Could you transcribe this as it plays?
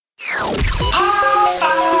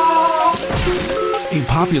A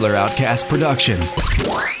Popular Outcast production.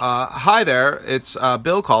 Hi there, it's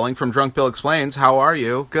Bill calling from Drunk Bill Explains. How are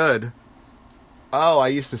you? Good. Oh, I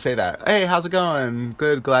used to say that. Hey, how's it going?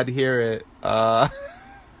 Good, glad to hear it.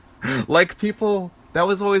 Like people, that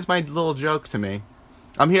was always my little joke to me.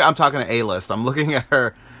 I'm talking to A-List. I'm looking at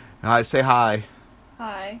her. I say hi.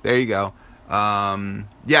 Hi. There you go.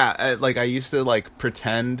 Like I used to like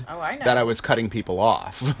pretend that I was cutting people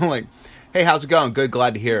off. Like, hey, how's it going? Good,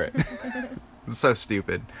 glad to hear it. It's so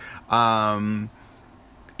stupid. So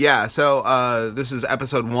this is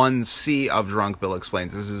episode 1C of Drunk Bill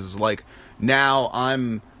Explains. This is like, now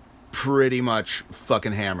I'm pretty much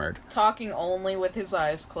fucking hammered. Talking only with his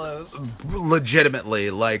eyes closed.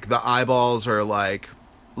 Legitimately, like the eyeballs are like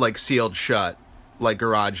sealed shut, like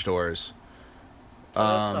garage doors.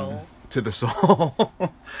 To the soul.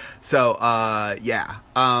 So,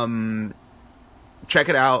 check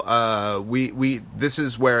it out. This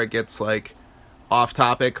is where it gets like off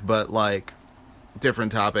topic, but like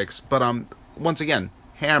different topics. But I'm once again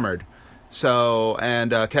hammered. So,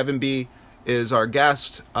 and Kevin B is our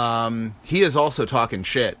guest. He is also talking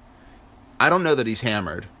shit. I don't know that he's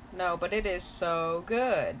hammered. No, but it is so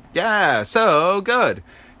good. Yeah, so good.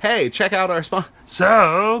 Hey, check out our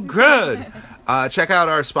so good. Check out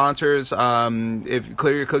our sponsors. If you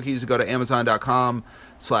clear your cookies, go to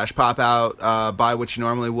Amazon.com/popout. Buy what you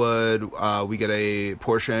normally would. We get a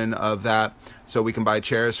portion of that, so we can buy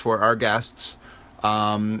chairs for our guests.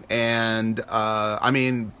 I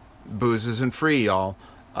mean, booze isn't free, y'all.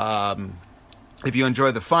 If you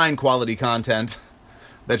enjoy the fine quality content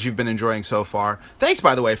that you've been enjoying so far, thanks,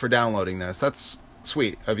 by the way, for downloading this. That's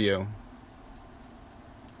sweet of you.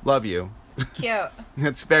 Love you. Cute.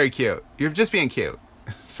 It's very cute. You're just being cute.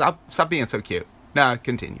 Stop being so cute. Nah,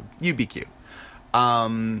 continue. You be cute.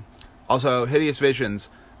 Also, Hideous Visions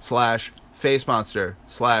 /Face Monster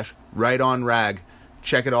 /Right On Rag.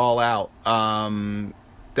 Check it all out.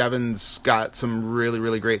 Devin's got some really,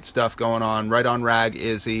 really great stuff going on. Right On Rag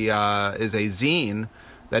is a zine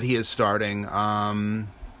that he is starting.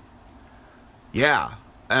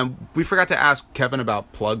 And we forgot to ask Kevin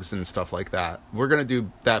about plugs and stuff like that. We're going to do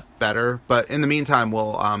that better. But in the meantime,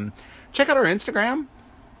 we'll check out our Instagram.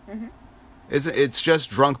 Mm-hmm. It's just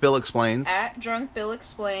Drunk Bill Explains. At Drunk Bill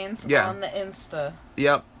Explains on the Insta.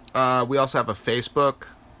 Yep. We also have a Facebook.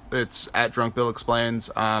 It's at Drunk Bill Explains.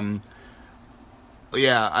 Whatever.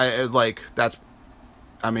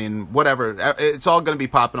 It's all going to be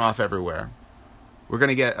popping off everywhere. We're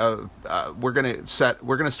going to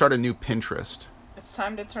start a new Pinterest. It's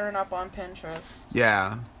time to turn up on Pinterest.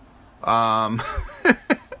 Yeah. Don't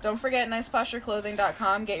forget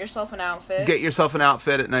nicepostureclothing.com. Get yourself an outfit. Get yourself an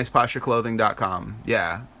outfit at nicepostureclothing.com.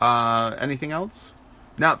 Yeah. Anything else?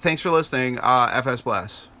 No, thanks for listening. FS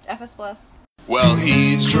Bless. FS Bless. Well,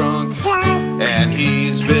 he's drunk, and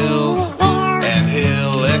he's Bill, and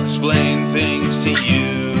he'll explain things to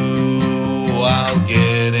you while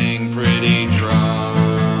getting pretty drunk.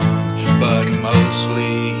 But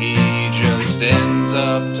mostly he just ends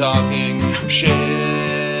up talking shit.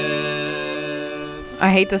 I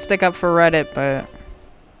hate to stick up for Reddit, but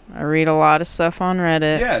I read a lot of stuff on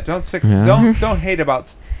Reddit. Yeah, don't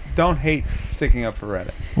hate sticking up for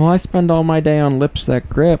Reddit. Well, I spend all my day on Lips That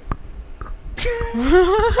Grip.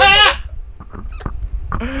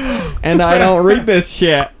 And I don't read this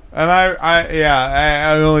shit. And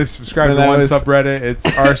I only subscribe to one subreddit. It's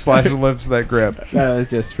r/lips that grip. That was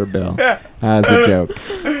just for Bill. That was a joke.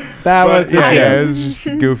 It was just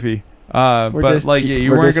goofy. You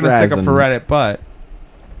weren't gonna stick up for Reddit, but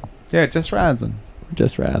just razzing.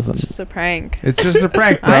 Just razzing. It's just a prank. It's just a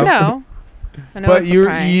prank, bro. I know. But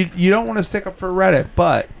you don't want to stick up for Reddit,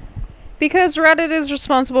 but because Reddit is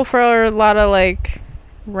responsible for a lot of like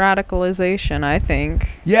radicalization, I think.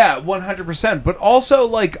 Yeah, 100%. But also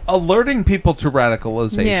like alerting people to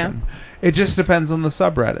radicalization. Yeah. It just depends on the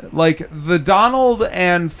subreddit. Like the Donald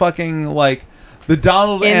and fucking like the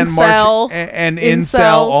Donald Incel. and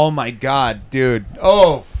Incel. Oh my god, dude.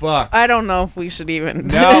 Oh fuck. I don't know if we should even.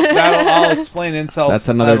 No, I'll explain Incels. That's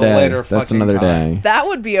another day. Later. That's another day. That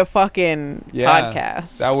would be a fucking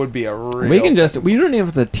podcast. That would be a real. We don't even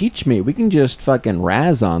have to teach me. We can just fucking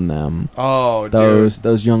razz on them. Oh,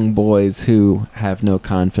 those young boys who have no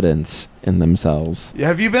confidence in themselves.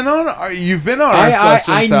 Have you been on? You've been on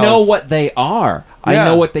I know what they are. I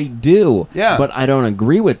know what they do. Yeah. But I don't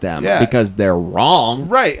agree with them because they're wrong.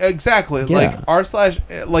 Right, exactly. Yeah. Like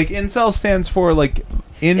like incel stands for like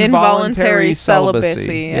involuntary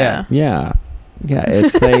celibacy. Yeah.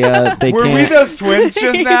 It's they were can't. we those twins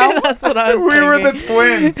just now? That's what I was We thinking. were the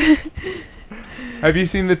twins. Have you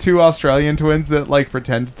seen the two Australian twins that like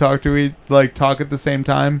pretend to talk talk at the same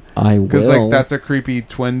time? I will. Because like that's a creepy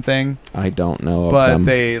twin thing. I don't know of But them.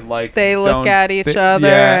 they like They look at each other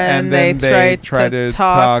and and then they try to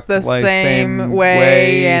talk the like, same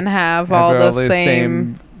way and have all the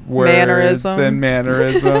same words and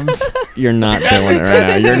mannerisms. mannerisms. You're not doing it right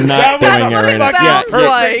now. You're not doing it right now. Sounds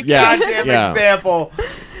like. Goddamn example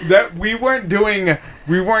that we weren't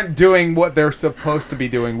doing what they're supposed to be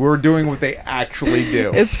doing. We were doing what they actually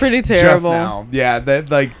do. It's pretty Just terrible. now. Yeah, that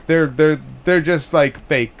like they're just like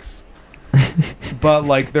fakes. But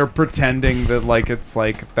like they're pretending that like it's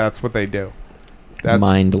like that's what they do. That's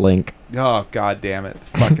Mind link. oh god damn it.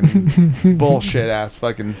 Fucking bullshit ass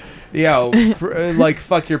fucking like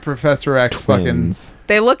fuck your Professor X fucking Twins.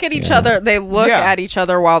 They look at each Yeah. other. They look Yeah. at each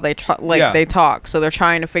other while they Yeah. they talk. So they're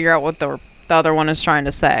trying to figure out what the other one is trying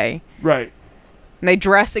to say. right. And they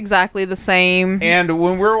dress exactly the same. And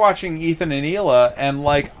when we were watching Ethan and Hila, and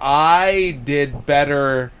like I did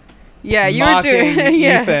better Yeah, you were mocking doing.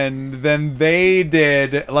 Yeah. Ethan than they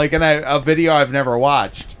did. Like in a video I've never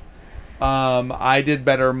watched. I did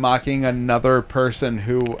better mocking another person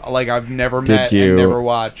who like I've never met and never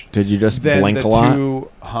watched. Did you just Than blink the a lot?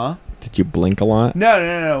 two, huh? Did you blink a lot?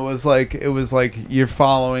 No. It was like you're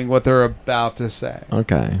following what they're about to say.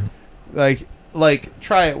 Okay. Like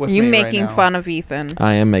try it with You me making right now. fun of Ethan?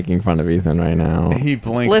 I am making fun of Ethan right now. He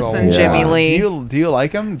blinks. Listen, a lot. Jimmy Lee. Do you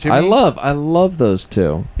like him, Jimmy? I love those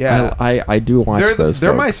two. Yeah. I do watch those.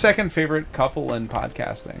 They're my folks. second favorite couple in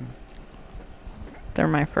podcasting. They're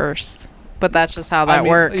my first, but that's just how that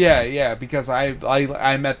works. Yeah, because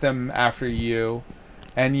I met them after you,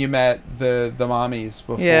 and you met the mommies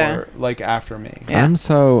before, like after me. Yeah. I'm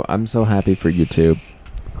so happy for YouTube.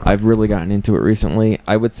 I've really gotten into it recently.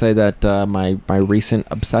 I would say that my recent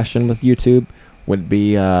obsession with YouTube would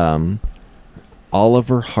be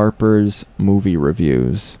Oliver Harper's movie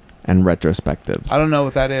reviews and retrospectives. I don't know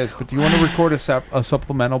what that is, but do you want to record a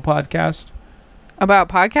supplemental podcast? About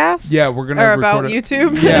podcasts? Yeah, we're gonna Or record about it.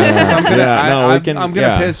 YouTube? Yeah, 'cause I'm gonna, Yeah, no, we can- I'm gonna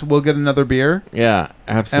yeah. piss. We'll get another beer. Yeah,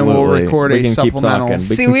 absolutely. And we'll record we a can keep supplemental. talking.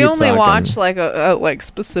 See, can we keep only talking. watch like a like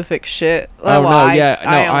specific shit. Oh Well, no, yeah,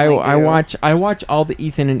 I only do. I watch all the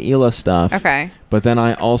Ethan and Hila stuff. Okay. But then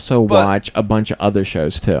I also But- watch a bunch of other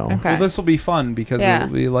shows too. Okay. Well, this will be fun because Yeah.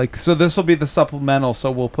 it'll be like this will be the supplemental.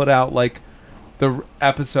 So we'll put out like the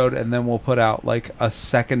episode, and then we'll put out like a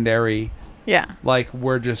secondary. Yeah. Like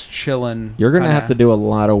we're just chilling. You're gonna kinda- have to do a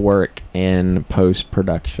lot of work in post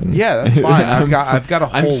production. Yeah, that's fine. I've got a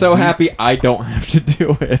whole. I'm so week. happy I don't have to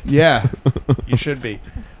do it. Yeah, you should be.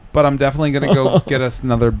 But I'm definitely gonna go get us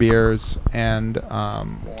another beers and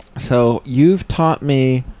So you've taught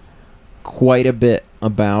me quite a bit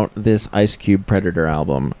about this Ice Cube Predator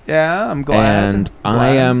album, yeah, I'm glad. and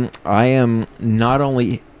Glad. I am not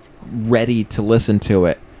only ready to listen to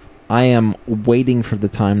it, I am waiting for the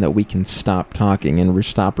time that we can stop talking and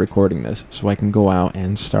stop recording this, so I can go out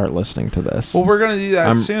and start listening to this. Well, we're gonna do that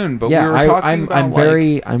I'm- soon. But yeah, we were talking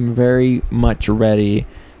about I'm very much ready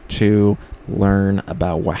to learn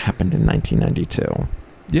about what happened in 1992.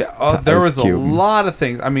 Yeah, to there Ice was a Cube. lot of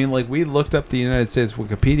things. I mean, like we looked up the United States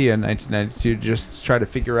Wikipedia in 1992 just to try to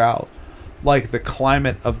figure out like the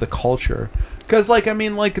climate of the culture. Because like I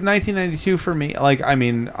mean, like 1992 for me, like I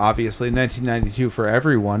mean, obviously 1992 for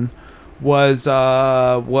everyone was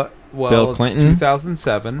what? Well, Bill it's Clinton?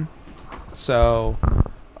 2007. So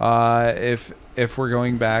if we're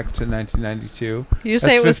going back to 1992, You say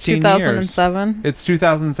that's it was 15 years. 2007? It's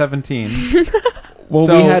 2017. Well,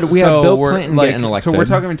 So- we had so Bill we're, Clinton like, getting elected. So we're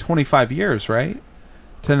talking 25 years, right?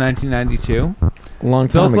 To 1992. a long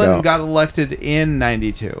Bill time Clinton ago. got elected in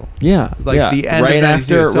 92. Yeah, like yeah. the end of right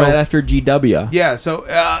 92, after so- right after GW. Yeah, so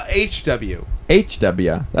HW.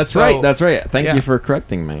 HW. That's So- right. That's right. Thank yeah. you for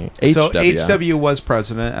correcting me. So HW. HW was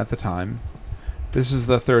president at the time. This is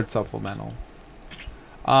the third supplemental.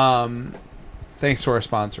 Thanks to our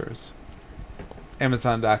sponsors.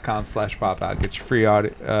 Amazon.com/popout. Get your free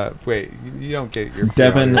audio. Wait, you don't get your free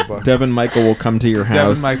audiobook. Devin Michael will come to your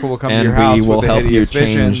house. Devin Michael will come to and your house we will with the help you Hideous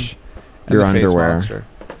Vision change and your the Face underwear. Monster.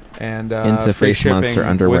 And Into free Face Monster shipping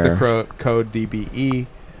underwear. with the code DBE.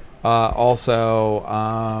 Also,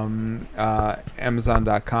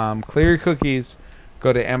 Amazon.com. Clear your cookies.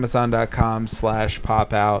 Go to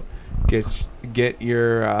Amazon.com/popout. Get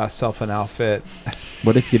yourself an outfit.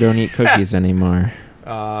 What if you don't eat cookies anymore?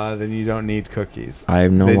 Then you don't need cookies.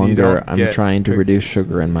 I'm no Then you longer. don't I'm get trying to reduce cookies.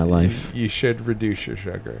 sugar in my life. You should reduce your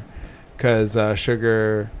sugar, because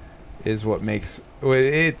sugar is what makes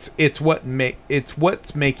it's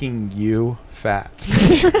what's making you fat.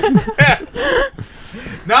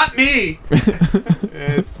 Not me.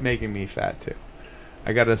 It's making me fat too.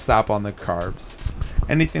 I got to stop on the carbs.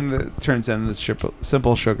 Anything that turns into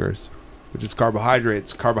simple sugars, which is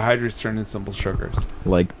carbohydrates. Carbohydrates turn into simple sugars.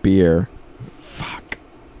 Like beer. Fuck.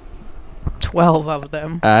 12 of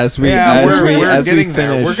them. As we we're getting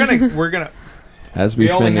there. finish, We're gonna. as we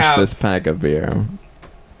we only finish have- this pack of beer.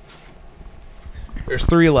 There's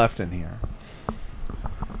 3 left in here.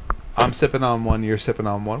 I'm sipping on one. You're sipping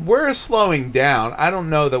on one. We're slowing down. I don't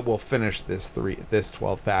know that we'll finish this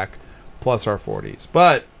 12 pack plus our 40s,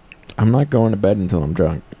 but I'm not going to bed until I'm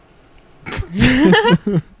drunk.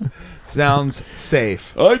 sounds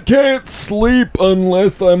safe. I can't sleep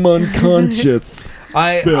unless I'm unconscious.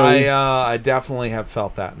 I definitely have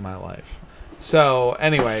felt that in my life. So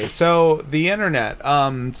anyway, so the internet.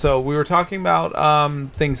 So we were talking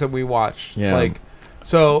about things that we watch. Yeah. Like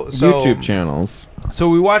so YouTube channels. So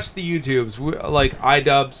we watched the YouTubes, like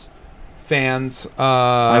iDubbbz fans.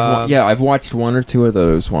 I've watched 1 or 2 of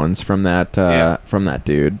those ones from that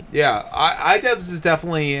dude. Yeah, iDubbbz is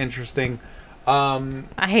definitely interesting.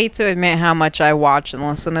 I hate to admit how much I watch and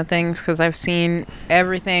listen to things because I've seen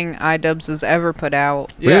everything iDubbbz has ever put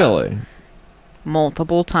out Yeah. Really?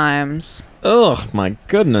 multiple times. Ugh, my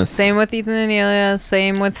goodness. Same with Ethan and Amelia.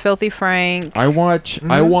 Same with Filthy Frank. I've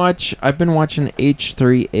been watching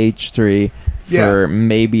H3H3 Yeah. for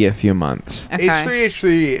maybe a few months. Okay.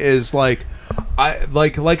 H3H3 is like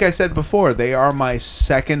I said before, they are my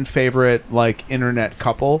second favorite like internet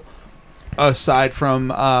couple, aside from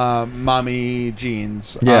Mommy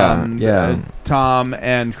Jeans. Yeah. Tom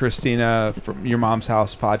and Christina from Your Mom's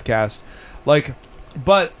House podcast. Like,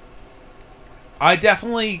 but I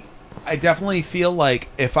definitely feel like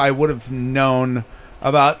if I would have known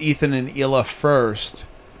about Ethan and Hila first,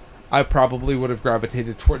 I probably would have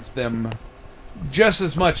gravitated towards them just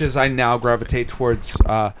as much as I now gravitate towards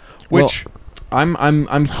which I'm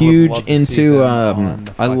would huge love to see into them on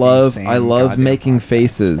the I fucking love same making goddamn podcast.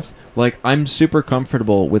 faces. Like I'm super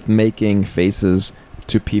comfortable with making faces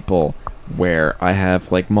to people where I have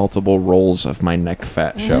like multiple rolls of my neck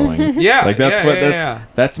fat showing. Yeah, Like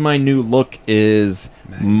that's my new look is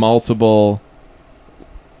Nice. multiple.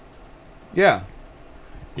 Yeah.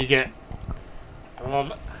 You get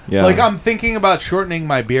Yeah. like I'm thinking about shortening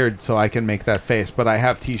my beard so I can make that face, but I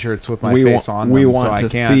have t-shirts with my we face wa- on we them, want so I to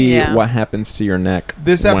can't. see Yeah. what happens to your neck.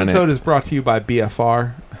 This when episode is brought to you by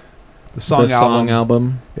BFR. The song, the song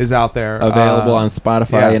album is out there, available on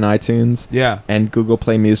Spotify yeah. and iTunes Yeah. and Google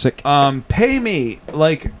Play Music. Pay me,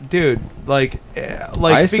 like, dude, like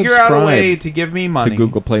I figure out a subscribe way to give me money. to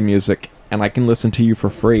Google Play Music, and I can listen to you for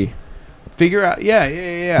free. Figure out, yeah.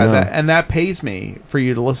 Yeah. That pays me for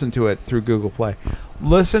you to listen to it through Google Play.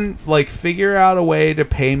 Figure out a way to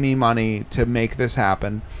pay me money to make this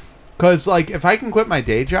happen. Because, like, if I can quit my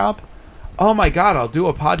day job, oh my God, I'll do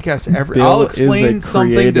a podcast Bill I'll is a explain something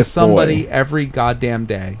to creative somebody boy. every goddamn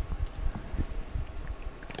day.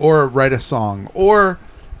 Or write a song. Or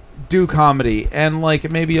do comedy. And, like,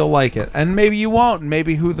 maybe you'll like it. And maybe you won't.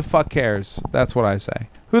 Maybe who the fuck cares? That's what I say.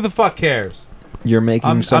 Who the fuck cares? You're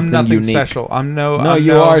making something I'm nothing unique. special. No,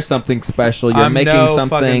 you are something special. You're I'm making no fucking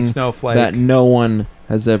something snowflake. that no one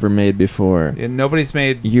has ever made before. And nobody's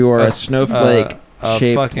made You are a s- snowflake a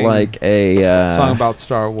shaped fucking like a song about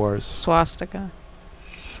Star Wars. Swastika.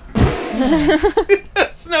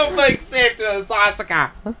 Snowflake shaped in a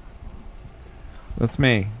swastika. That's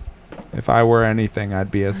me. If I were anything,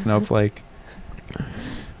 I'd be a snowflake.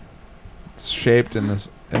 It's shaped in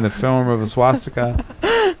the form of a swastika,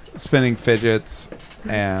 spinning fidgets,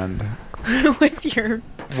 and With your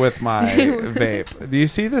with my vape. Do you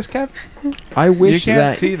see this, Kev? I You wish can't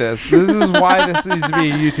that see this. This is why this needs to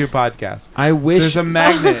be a YouTube podcast. I wish There's a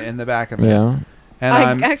magnet in the back of this. yeah. And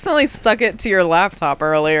I I'm accidentally stuck it to your laptop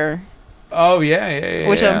earlier, oh yeah,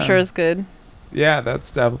 which yeah. I'm sure is good. Yeah,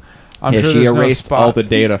 that's definitely. I'm Yeah, sure she there's no erased all the spots.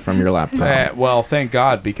 data from your laptop. Well, thank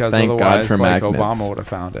God, because Thank God otherwise, for like magnets. Obama would have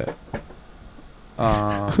found it.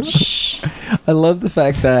 I love the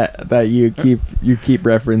fact that you keep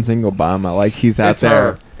referencing Obama like he's out It's there.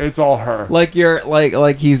 her. It's all her. Like you're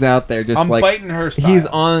like he's out there just I'm like biting her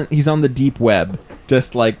style. he's on the deep web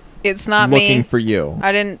just like It's not looking me. for you.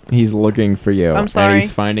 I didn't. He's looking for you. I'm sorry. And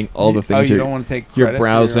he's finding all the Oh, things you don't want to take you're credit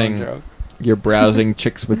browsing- For your own joke? you're browsing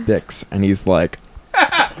chicks with dicks and he's like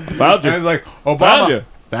found And it's like Obama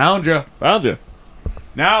found you. Found you.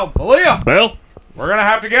 Now, Malia, Bill, we're gonna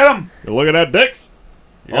have to get him. you're looking at dicks?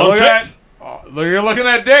 You're looking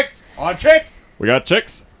at dicks on chicks. We got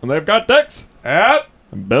chicks and they've got dicks. Yep.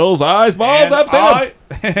 And Bill's eyes,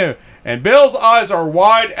 And and Bill's eyes are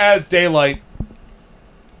wide as daylight.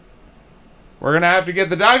 We're gonna have to get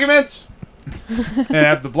the documents and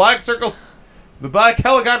have the black circles, the black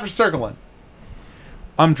helicopter circling.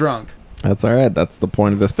 I'm drunk. That's all right. That's the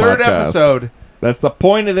point of this Third podcast. episode. That's the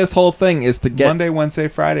point of this whole thing is to get Monday, Wednesday,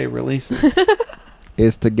 Friday releases.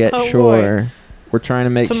 is to get Oh, sure. We're trying to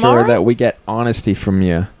make Tomorrow? sure that we get honesty from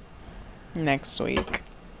you. Next week.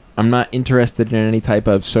 I'm not interested in any type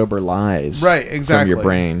of sober lies. Right, exactly. From your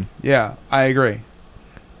brain. Yeah, I agree.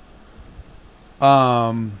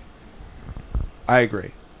 I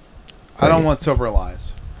agree. I don't Right. want sober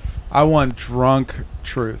lies. I want drunk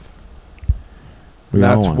truth. We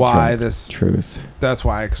all That's want why drunk this. truth. That's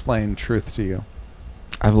why I explained truth to you.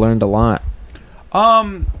 I've learned a lot.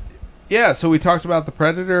 Yeah. So we talked about the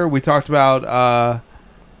Predator. We talked about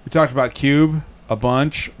Cube a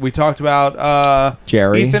bunch. We talked about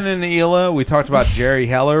Jerry. Ethan and Hila. We talked about Jerry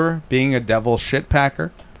Heller being a devil shit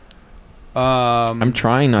packer. I'm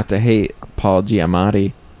trying not to hate Paul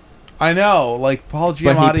Giamatti, I know, like Paul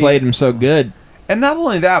Giamatti, but he played him so good. and not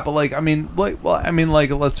only that, but like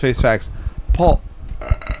let's face facts. Paul.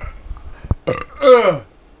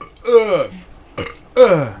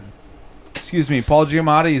 Excuse me, Paul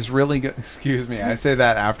Giamatti is really good. Excuse me, I say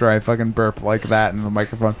that after I fucking burp like that in the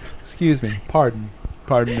microphone. Excuse me, pardon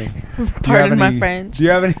me. Pardon my French. Do you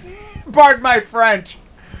have any? Pardon my French,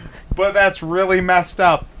 but that's really messed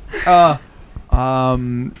up. Do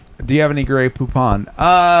you have any Grey Poupon?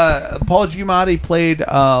 Paul Giamatti played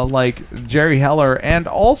like Jerry Heller, and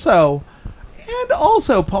also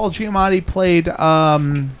Paul Giamatti played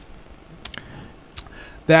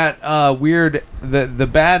that weird the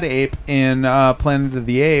bad ape in Planet of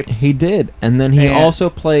the Apes. He did, and then he And- also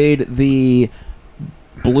played the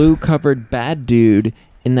blue-covered bad dude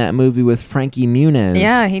in that movie with Frankie Muniz.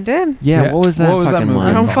 Yeah, he did. Yeah, Yeah. what was that What was that fucking movie I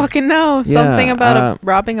line? don't called? fucking know. Yeah, Something about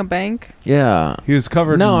robbing a bank. Yeah. He was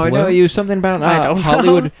covered. No, in I know. blue. It was something about I don't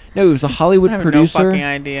Hollywood. know. No, it was a Hollywood I have producer. no fucking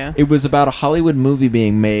idea. It was about a Hollywood movie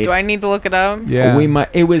being made. Do I need to look it up? Yeah. We might.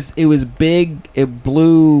 It was big. Big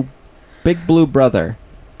Blue Brother.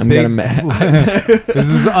 I'm Big gonna. This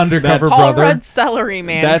is Undercover Paul Brother. Rudd Celery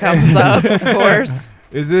Man That's- comes up, of course.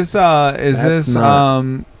 Is this That's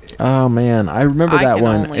not- Oh man, I remember I that can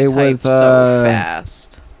one. only It type was so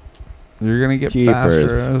fast. you're gonna get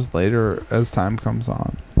Jeepers. faster as time comes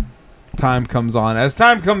on. As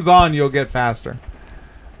time comes on, you'll get faster.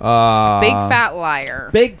 Big fat liar.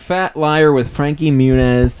 Big Fat Liar with Frankie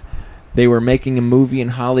Muniz. They were making a movie in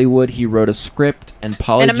Hollywood. He wrote a script, and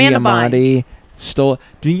Paul And Amanda Giamatti Bynes. stole.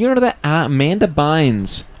 Do you know that Amanda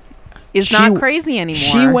Bynes? Is she- not crazy anymore.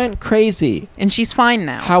 She went crazy. and she's fine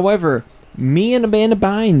now. However, me and Amanda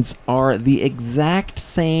Bynes are the exact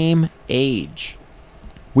same age.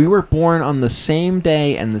 We were born on the same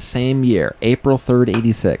day and the same year, April 3rd,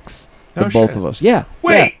 86. No For both shit. of us. Yeah.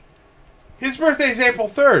 Wait, yeah. his birthday's April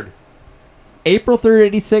 3rd. April 3rd,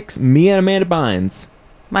 86, me and Amanda Bynes.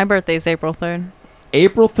 My birthday's April 3rd.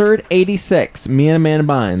 April 3rd, 86, me and Amanda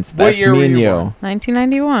Bynes. That's What year me were and you you. born?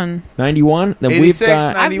 1991. 91? Then 86, we've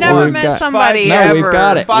got... 91. I've never We've met got- somebody No, ever. we've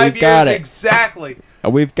got it. 5 We've got years it. exactly.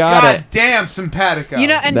 We've got God it. damn, simpatico. You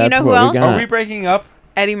know, and That's you know who what we else? got. Are we breaking up?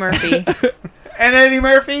 Eddie Murphy. And Eddie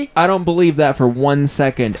Murphy? I don't believe that for 1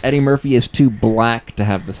 second. Eddie Murphy is too black to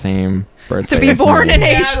have the same birthday. to be as born me. in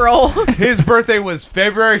Yes. April. His birthday was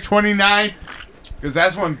February 29th, because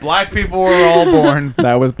that's when black people were all born.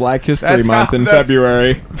 That was Black History That's Month how- in that's-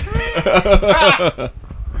 February.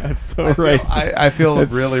 That's so racist. I feel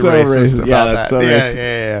That's really so racist racist. about Yeah, that. that's so yeah, racist.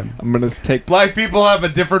 yeah. I'm gonna take. Black people have a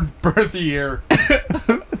different birth year.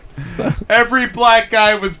 Every black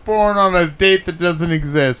guy was born on a date that doesn't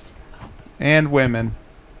exist. And women.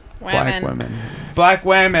 Black women. Black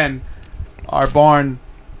women are born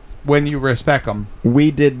when you respect them. We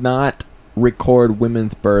did not record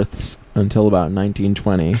women's births until about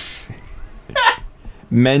 1920.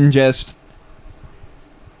 Men just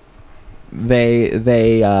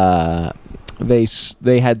they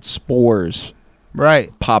had spores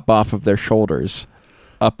Right. pop off of their shoulders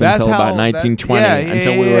up That's until how about 1920 that- yeah,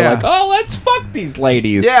 until yeah, we were yeah. like, oh, let's fuck these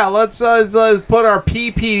ladies. Yeah, let's put our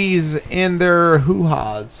pee-pees in their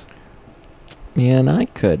hoo-haws. Man, I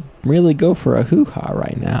could really go for a hoo-ha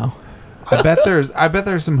right now. I bet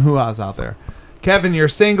there's some hoo-haws out there. Kevin, you're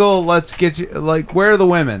single. Let's get you. Like, where are the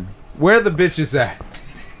women? Where are the bitches at?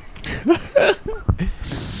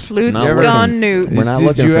 Sleuth's Not looking- gone newt. We're not Did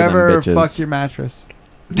looking you for them ever bitches. fuck your mattress?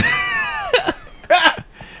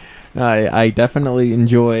 I definitely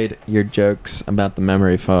enjoyed your jokes about the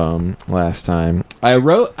memory foam last time. All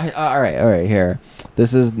right, here.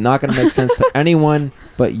 This is not going to make sense to anyone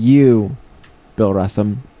but you, Bill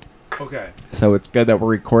Russum. Okay. So it's good that we're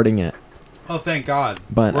recording it. Oh, thank God.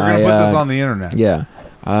 But We're gonna put this on the internet. Yeah.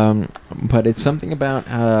 But it's something about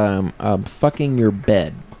fucking your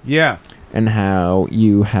bed Yeah. and how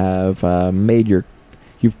you have made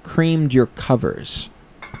You've creamed your covers.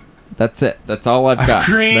 That's it. That's all I've got.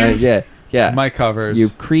 creamed Yeah. my covers.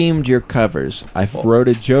 You've creamed your covers. I wrote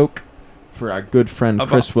a joke for our good friend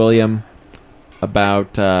Chris William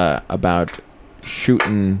about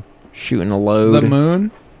shooting a load. The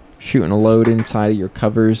moon? Shooting a load inside of your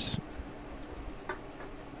covers.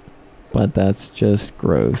 But that's just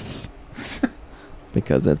gross.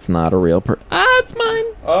 Because it's not a real it's mine.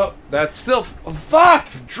 Oh, that's still... fuck!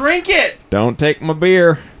 Drink it! Don't take my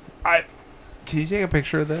beer. Can you take a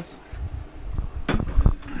picture of this?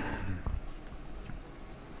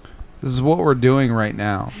 This is what we're doing right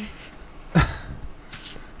now.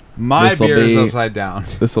 My This'll beer is be- upside down.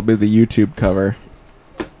 This will be the YouTube cover.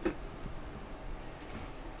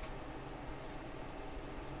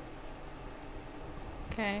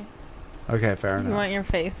 Okay. Okay, fair You enough. want your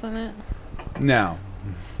face in it? No.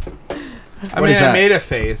 I What is mean, I that? made a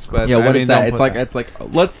face, but Yeah, I what mean, is that? don't It's put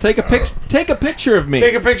like let's take a picture. Take a picture of me.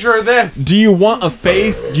 Take a picture of this. Do you want a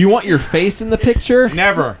face? Do you want your face in the picture?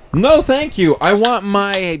 Never. No, thank you. I want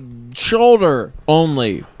my shoulder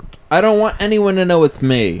only. I don't want anyone to know it's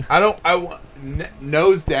me. I want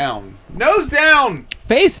nose down. Nose down.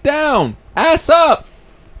 Face down. Ass up.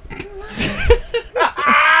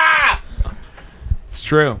 It's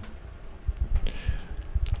true.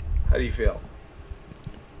 How do you feel?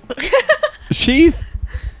 She's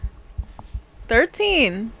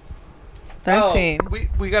 13. 13. Oh,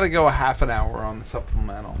 we got to go a half an hour on the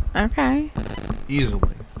supplemental. Okay.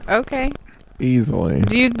 Easily. Okay. easily.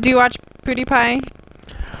 Do you watch PewDiePie?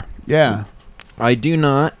 Yeah. I do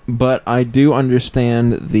not, but I do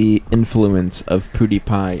understand the influence of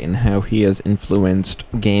PewDiePie and how he has influenced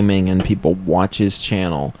gaming and people watch his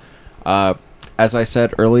channel. As I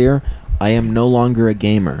said earlier, I am no longer a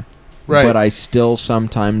gamer. Right. But I still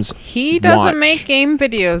sometimes He doesn't watch. make game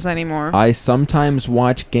videos anymore. I sometimes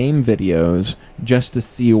watch game videos just to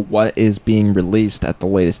see what is being released at the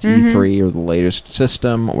latest E3 or the latest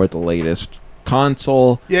system or the latest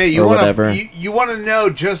console Yeah, you or want whatever. to you want to know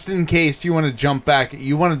just in case you want to jump back.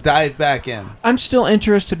 You want to dive back in. I'm still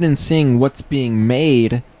interested in seeing what's being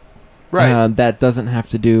made. Right. That doesn't have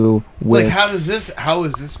to do It's with like how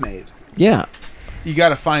is this made? yeah. You got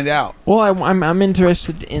to find out. Well, I'm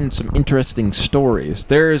interested in some interesting stories.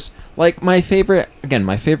 There's like my favorite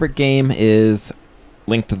game is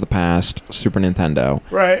Link to the Past, Super Nintendo.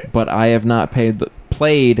 Right. But I have not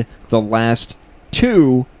played the last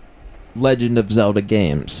 2 Legend of Zelda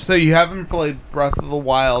games. So you haven't played Breath of the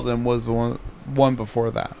Wild and was the one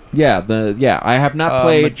before that. I have not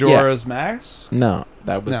played Majora's Mask. No,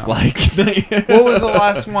 that was No. like What was the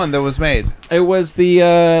last one that was made? it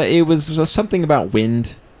was something about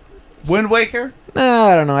wind. Wind Waker.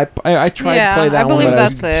 I don't know. I tried to play that I believe one. But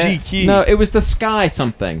that's it. G-Key. No, it was the Sky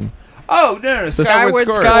something. Oh no, Skyward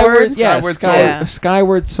Sword. Skyward, yeah, Skyward Sword.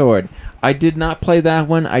 Skyward Sword. I did not play that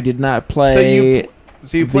one. I did not play.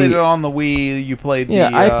 So you played the- it on the Wii. You played. Yeah,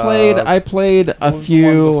 the, I played a what was the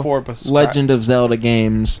few one before, but Sky- Legend of Zelda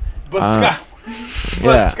games. But uh, Sky.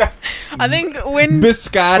 yeah. Sky. I think when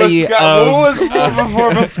Biscotti What was the one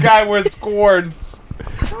before but Skyward Swords?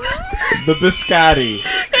 the Biscotti.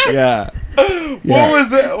 Yeah. What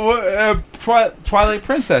was it? Twilight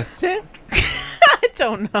Princess. I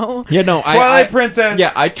don't know. Yeah, no, Twilight I Princess.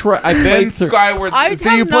 yeah, I Then played through. Skyward. I so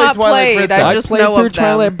have you not played Twilight played, Princess. I I just played know through of them.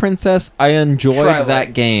 Twilight Princess. I enjoyed Twilight.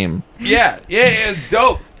 that game. Yeah,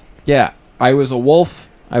 dope. Yeah, I was a wolf.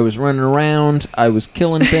 I was running around. I was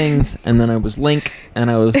killing things, and then I was Link, and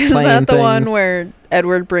I was Is playing that the things. one where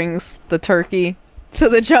Edward brings the turkey to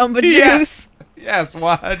the Jamba Yeah. Juice? Yes,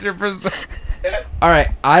 100%. All right,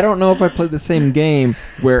 I don't know if I played the same game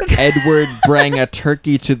where Edward bring a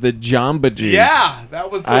turkey to the Jamba Juice. Yeah, that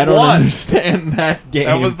was the I don't one. understand that game.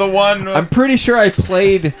 That was the one. I'm pretty sure I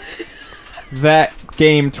played that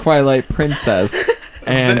game, Twilight Princess,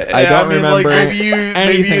 and I don't remember maybe you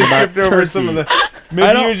anything about skipped over some of the. turkey.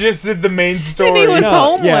 Maybe don't- you just did the main story. And he was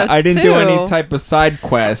homeless, yeah, I didn't do any too. type of side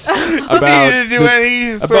quest You about didn't do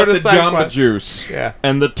any about sort the of side Jamba quest. Juice Yeah.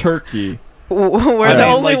 and the turkey. We're I the mean,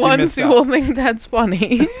 only like you ones missed who out. will think that's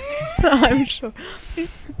funny. I'm sure.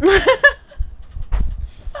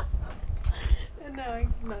 No,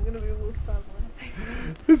 I'm not gonna be able to stop laughing.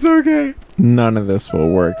 It's okay. None of this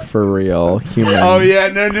will work for real human. Oh yeah,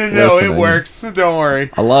 no, it Listening. works. Don't worry.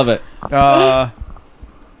 I love it.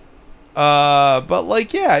 But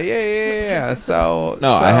like, yeah. So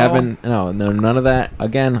No, I haven't. No, none of that.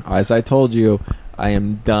 Again, as I told you, I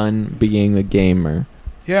am done being a gamer.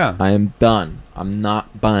 Yeah. I am done. I'm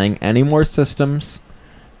not buying any more systems.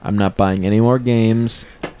 I'm not buying any more games.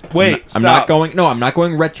 Wait, I'm not stop. going. No, I'm not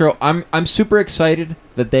going retro. I'm super excited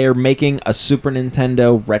that they are making a Super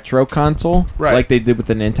Nintendo retro console, Right. like they did with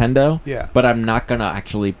the Nintendo. Yeah. But I'm not gonna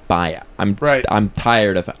actually buy it. Right. I'm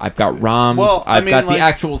tired of it. I've got ROMs. Well, I I've mean, got like- the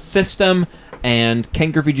actual system and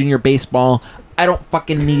Ken Griffey Jr. baseball. I don't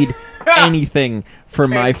fucking need anything for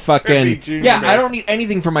my fucking. Griffey Jr. Yeah, I don't need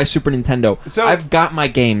anything for my Super Nintendo. So- I've got my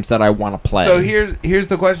games that I want to play. So here's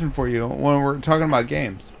the question for you when we're talking about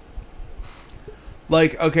games.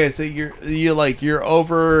 Like, okay, so you're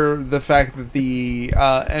over the fact that the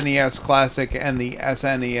NES Classic and the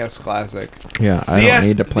SNES Classic. Yeah, I don't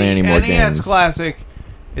need to play any more The games. NES Classic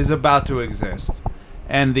is about to exist,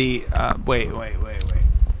 and the wait.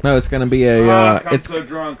 No, it's gonna be a. I'm It's so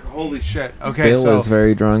drunk. Holy shit. Okay, Bill so is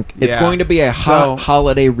very drunk. It's Yeah. going to be a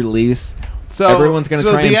holiday release. so everyone's gonna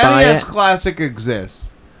try the and buy NES it. Classic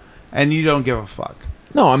exists, and you don't give a fuck.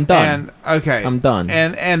 No, I'm done. And okay, I'm done.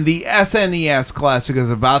 And the SNES Classic is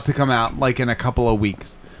about to come out like in a couple of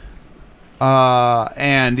weeks.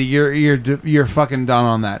 And you're fucking done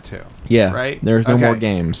on that too. Yeah, right? There's no Okay. more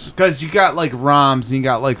games. Because you got like ROMs and you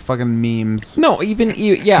got like fucking memes. No, even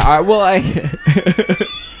you. Yeah,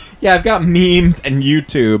 yeah, I've got memes and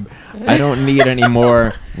YouTube. I don't need any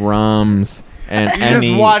more ROMs and You any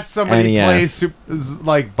just watch somebody play NES.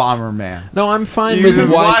 like Bomberman. No, I'm fine You with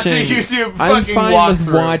just watch watching. a YouTube I'm fucking fine with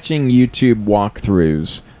walkthrough. watching YouTube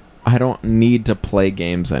walkthroughs. I don't need to play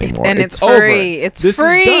games anymore. And it's over. free. It's This is done.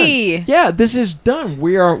 free. Yeah, this is done.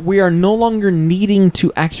 We are no longer needing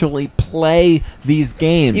to actually play these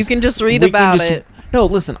games. You can just read We can about just- it. No,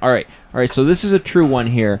 listen. All right. So this is a true one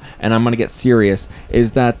here, and I'm gonna get serious.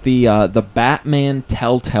 Is that the Batman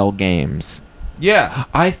Telltale games? Yeah.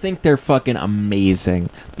 I think they're fucking amazing.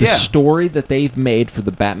 The Yeah. story that they've made for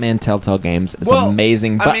the Batman Telltale games is Well,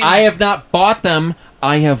 amazing. I But mean- I have not bought them.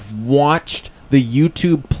 I have watched the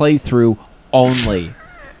YouTube playthrough only.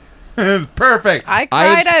 Perfect. I I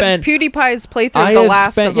cried have at spent- PewDiePie's playthrough of The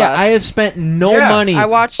Last of Us. I have spent no Yeah. money I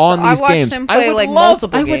watched on these games. him play, like,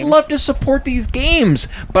 multiple I would games. love to support these games,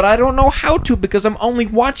 but I don't know how to because I'm only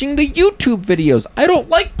watching the YouTube videos. I don't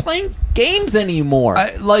like playing games anymore.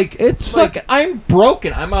 It's like fucking. I'm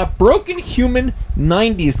broken. I'm a broken human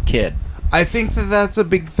 '90s kid. I think that's a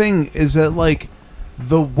big thing is that like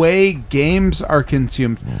the way games are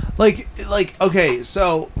consumed like okay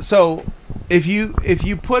so if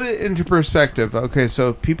you put it into perspective, okay,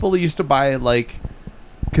 so people used to buy like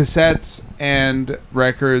cassettes and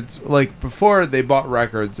records, like before they bought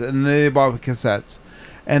records and they bought cassettes,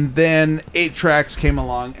 and then 8 tracks came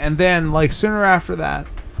along, and then like sooner after that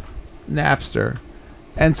Napster,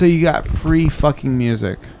 and so you got free fucking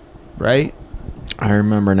music, right? I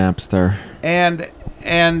remember Napster. And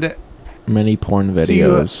Many porn so you-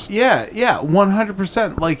 videos. yeah,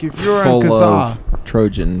 100%. Like if you're on full Kazaa, of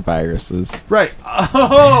Trojan viruses. right?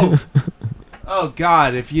 Oh, oh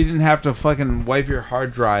God! If you didn't have to fucking wipe your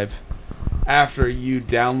hard drive after you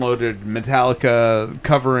downloaded Metallica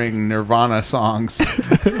covering Nirvana songs,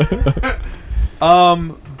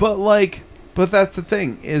 but that's the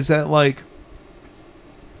thing is that like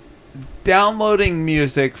downloading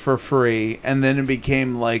music for free, and then it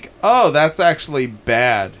became like, oh, that's actually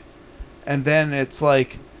bad. And then it's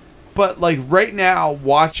like, but like right now,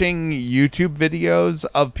 watching YouTube videos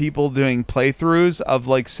of people doing playthroughs of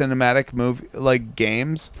like cinematic movie, like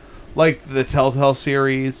games, like the Telltale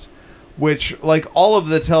series, which like all of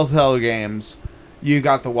the Telltale games, you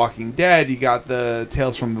got The Walking Dead, you got the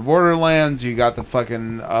Tales from the Borderlands, you got the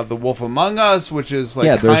fucking The Wolf Among Us, which is like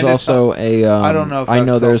yeah, there's kinda also a. I don't know if I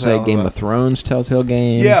know that's there's a Telltale, Game but- of Thrones Telltale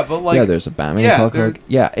game. Yeah, but, like- yeah, there's a Batman yeah, Telltale. there-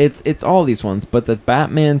 Yeah, it's all these ones, but the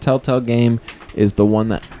Batman Telltale game is the one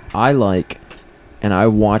that I like, and I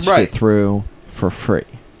watched Right. it through for free.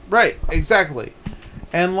 Right, exactly.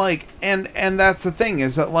 And like and that's the thing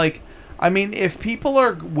is that like I mean if people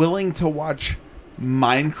are willing to watch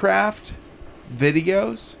Minecraft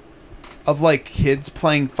videos of like kids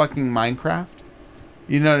playing fucking Minecraft,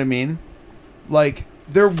 you know what I mean? Like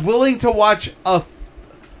they're willing to watch a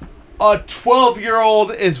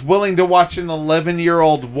 12-year-old is willing to watch an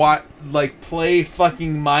 11-year-old play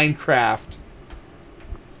fucking Minecraft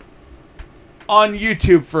on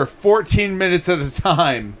YouTube for 14 minutes at a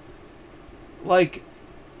time. Like,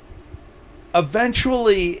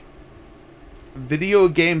 eventually, video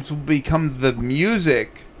games will become the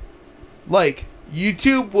music. Like,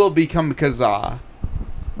 YouTube will become Kazaa,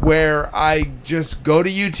 where I just go to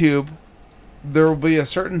YouTube. There will be a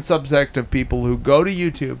certain subsect of people who go to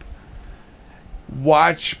YouTube,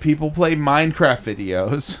 watch people play Minecraft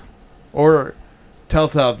videos, or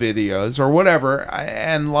Telltale videos, or whatever,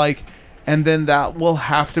 and then that will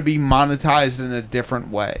have to be monetized in a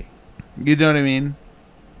different way. You know what I mean?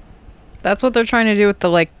 That's what they're trying to do with the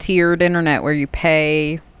like tiered internet, where you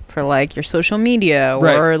pay for like your social media or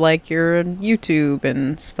Right. like your YouTube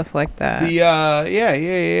and stuff like that. The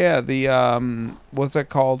the what's that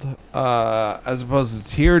called? As opposed to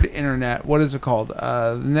tiered internet, what is it called?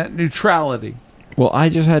 Net neutrality. Well, I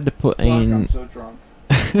just had to put in. so drunk.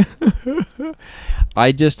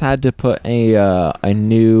 I just had to put a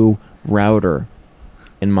new router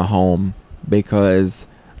in my home because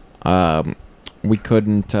we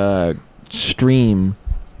couldn't stream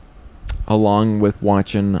along with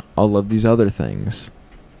watching all of these other things.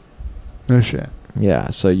 No shit. Yeah,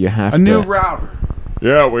 so you have A to. new router.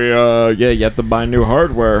 Yeah, you have to buy new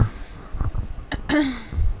hardware.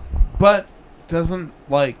 But doesn't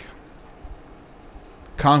like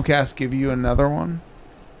Comcast give you another one?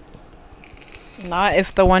 Not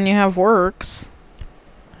if the one you have works.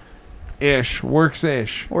 Works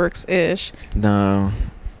ish. Works-ish. No,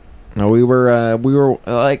 we were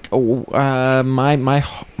like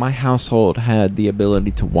my household had the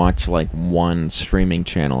ability to watch like one streaming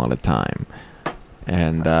channel at a time,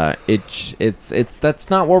 and it's that's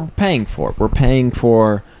not what we're paying for. We're paying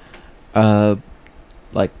for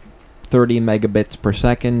like 30 megabits per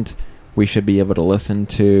second. We should be able to listen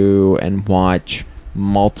to and watch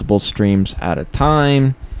multiple streams at a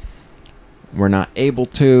time. We're not able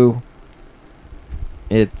to.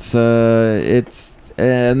 It's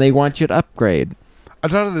and they want you to upgrade. I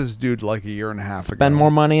talked to this dude like a year and a half ago. Spend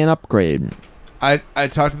more money and upgrade. I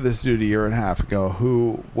talked to this dude a year and a half ago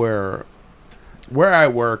where I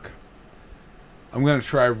work. I'm gonna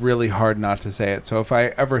try really hard not to say it. So if I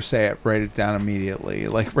ever say it, write it down immediately.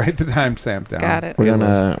 Like write the timestamp down. Got it.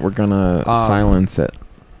 We're gonna silence it.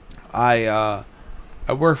 I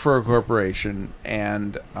work for a corporation,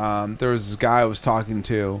 and there was this guy I was talking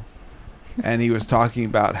to, and he was talking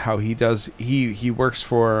about how he works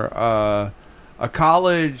for a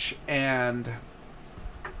college, and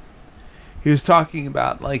he was talking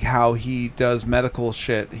about like how he does medical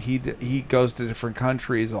shit. He goes to different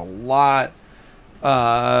countries a lot,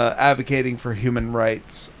 advocating for human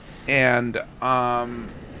rights, and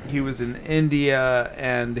he was in India,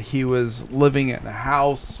 and he was living in a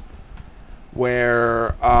house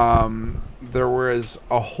where there was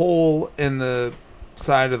a hole in the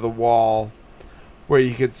side of the wall where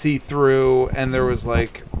you could see through, and there was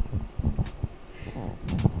like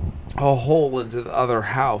a hole into the other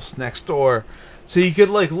house next door, so you could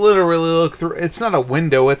like literally look through. It's not a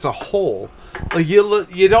window, it's a hole. Like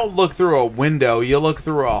you don't look through a window, you look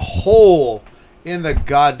through a hole in the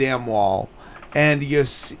goddamn wall, and you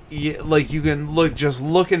can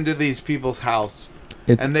look into these people's house.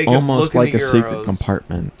 It's and they can almost look like into a secret euros.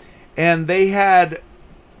 compartment. And they had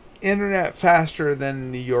internet faster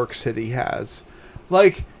than New York City has.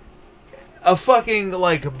 Like a fucking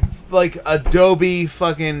like Adobe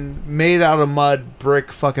fucking made out of mud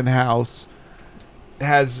brick fucking house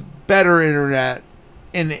has better internet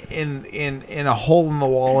in a hole in the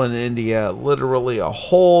wall in India, literally a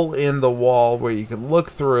hole in the wall where you can look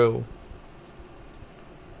through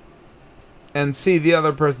and see the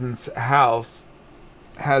other person's house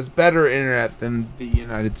has better internet than the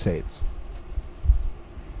United States.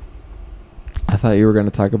 I thought you were going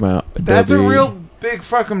to talk about Adobe. That's a real big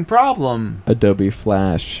fucking problem. Adobe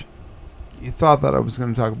Flash. You thought that I was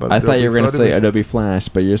going to talk about I Adobe thought you were going to say Photoshop. Adobe Flash,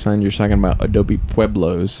 but you're talking about Adobe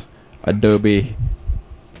Pueblos, Adobe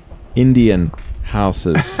Indian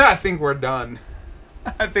houses. I think we're done.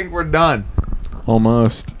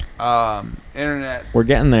 Almost. Internet. We're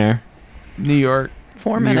getting there. New York.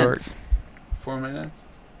 4 New minutes. York. 4 minutes?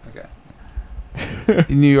 Okay.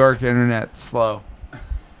 New York internet slow.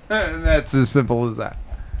 And that's as simple as that.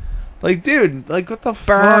 Like, dude, like, what the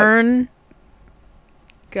Burn.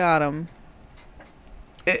 Got him.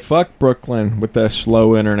 Fuck Brooklyn with their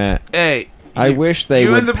slow internet. fuck? Hey. I wish they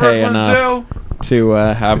you would in the pay Brooklyn enough to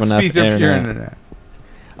have Zoo? enough Speed up your internet. internet.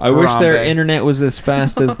 I wish their Harambe. internet was as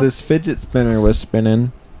fast as this fidget spinner was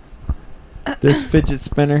spinning. This fidget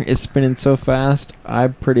spinner is spinning so fast,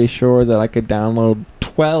 I'm pretty sure that I could download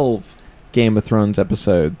 12 Game of Thrones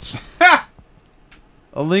episodes.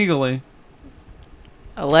 Illegally.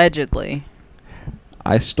 Allegedly.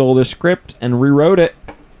 I stole the script and rewrote it.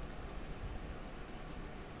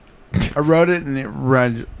 I wrote it and it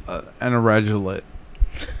read and irregular.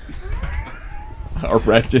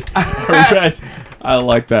 I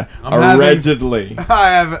like that. I'm having- Allegedly.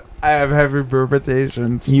 I have heavy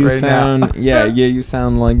palpitations. You right sound now. you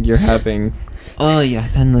sound like you're having. Oh, you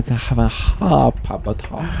sound like I have a I'm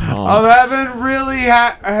having really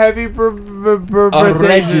heavy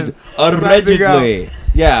palpitations. Allegedly.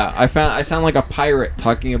 Yeah, I sound like a pirate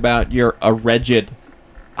talking about your alleged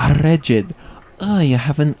oh, you're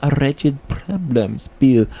having a wretched problems,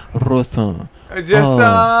 Bill Rosan. Just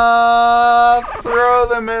throw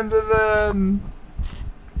them into the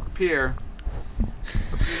pier.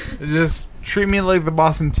 Just treat me like the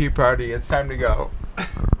Boston Tea Party. It's time to go.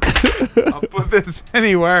 I'll put this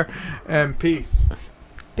anywhere. And peace.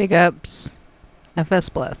 Big ups. FS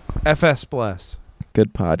Bless. FS Bless.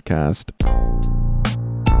 Good podcast.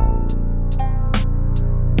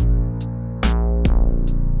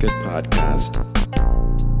 Good podcast.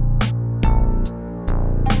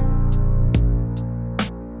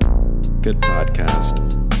 Good podcast.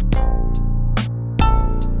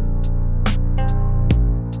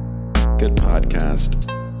 Good podcast.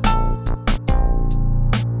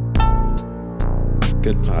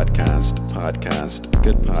 Good podcast. Podcast.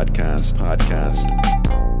 Good podcast. Podcast.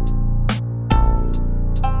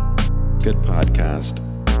 Good podcast.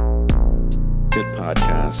 Good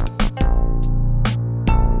podcast.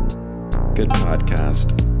 Good podcast.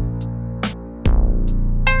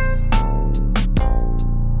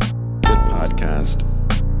 Good podcast.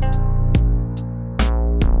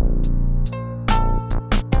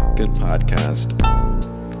 Good podcast.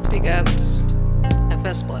 Big ups.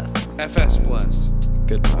 FS Bless. FS Bless.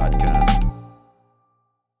 Good podcast.